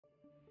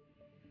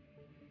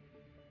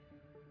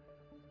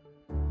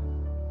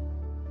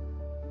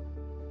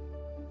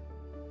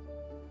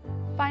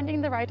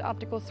Finding the right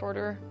optical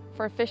sorter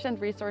for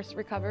efficient resource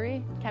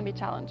recovery can be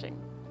challenging,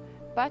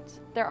 but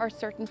there are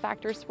certain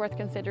factors worth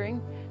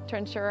considering to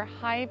ensure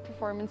high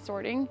performance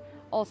sorting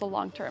also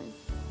long term.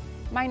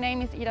 My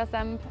name is Ida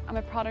Semb. I'm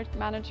a product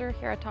manager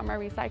here at TOMRA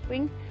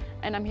Recycling,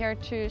 and I'm here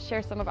to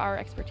share some of our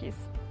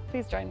expertise.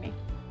 Please join me.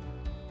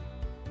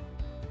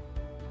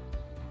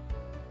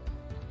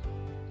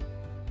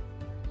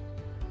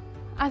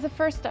 As a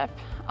first step,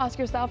 ask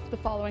yourself the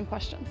following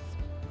questions.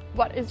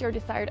 What is your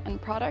desired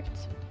end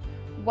product?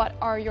 What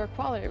are your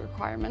quality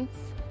requirements?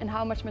 And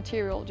how much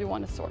material do you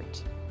want to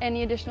sort?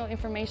 Any additional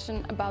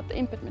information about the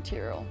input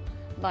material,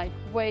 like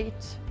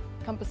weight,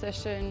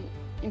 composition,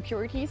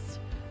 impurities,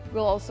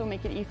 will also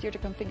make it easier to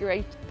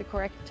configure the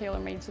correct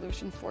tailor-made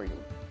solutions for you.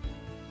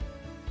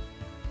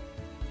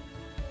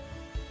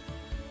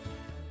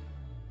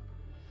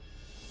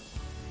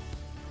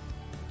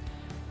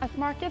 As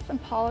markets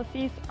and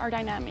policies are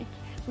dynamic,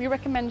 we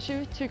recommend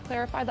you to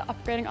clarify the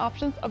upgrading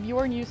options of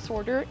your new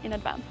sorter in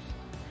advance.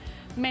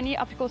 Many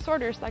optical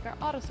sorters, like our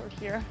AutoSort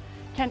here,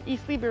 can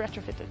easily be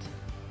retrofitted.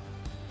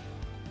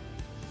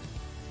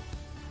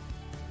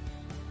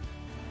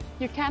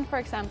 You can, for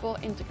example,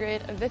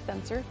 integrate a vis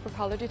sensor for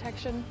color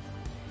detection,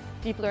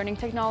 deep learning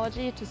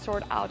technology to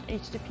sort out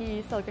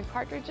HDP silicon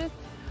cartridges,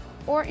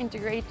 or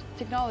integrate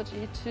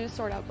technology to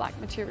sort out black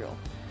material.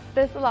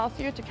 This allows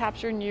you to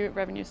capture new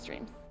revenue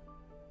streams.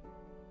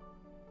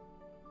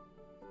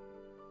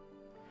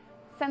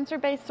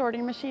 Sensor-based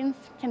sorting machines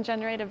can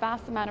generate a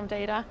vast amount of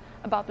data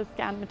about the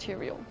scanned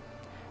material.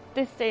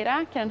 This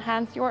data can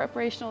enhance your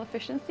operational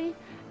efficiency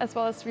as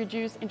well as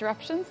reduce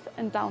interruptions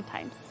and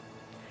downtimes.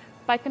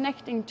 By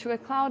connecting to a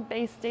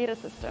cloud-based data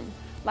system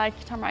like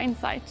TOMRA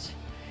Insight,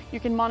 you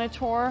can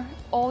monitor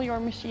all your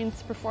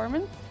machine's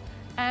performance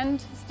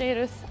and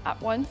status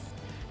at once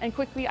and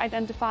quickly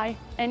identify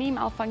any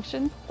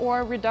malfunction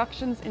or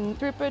reductions in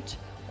throughput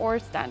or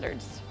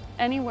standards,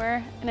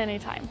 anywhere and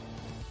anytime.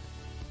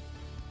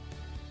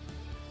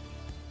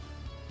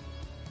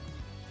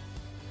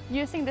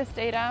 Using this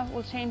data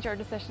will change your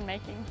decision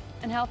making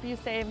and help you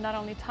save not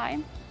only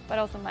time, but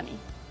also money.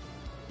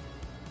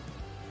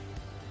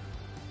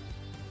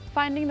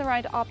 Finding the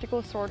right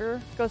optical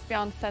sorter goes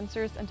beyond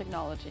sensors and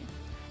technology.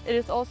 It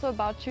is also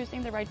about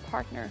choosing the right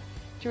partner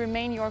to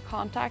remain your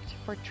contact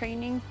for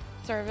training,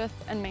 service,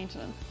 and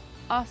maintenance.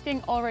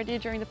 Asking already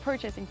during the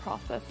purchasing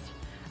process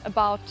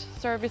about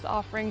service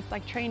offerings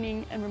like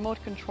training and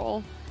remote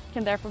control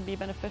can therefore be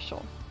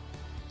beneficial.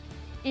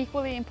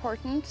 Equally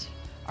important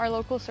are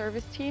local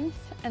service teams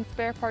and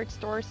spare parts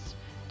stores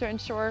to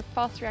ensure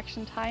fast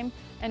reaction time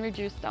and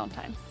reduce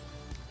downtimes.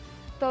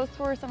 Those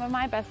were some of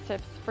my best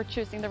tips for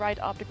choosing the right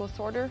optical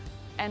sorter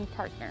and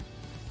partner.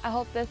 I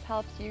hope this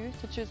helps you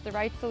to choose the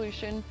right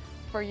solution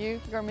for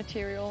you, your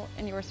material,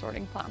 and your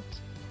sorting plant.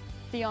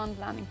 See you on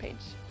the landing page.